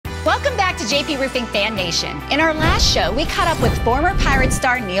Welcome back to JP Roofing Fan Nation. In our last show, we caught up with former Pirate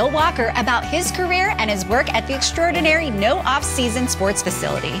star Neil Walker about his career and his work at the extraordinary no off-season sports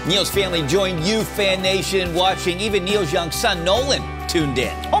facility. Neil's family joined you, Fan Nation, watching. Even Neil's young son, Nolan, tuned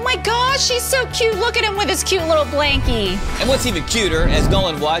in. Oh my gosh, he's so cute. Look at him with his cute little blankie. And what's even cuter, as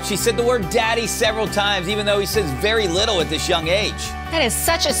Nolan watched, he said the word daddy several times, even though he says very little at this young age. That is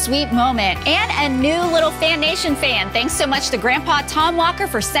such a sweet moment. And a new little Fan Nation fan. Thanks so much to Grandpa Tom Walker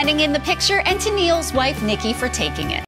for sending in the picture and to Neil's wife, Nikki, for taking it.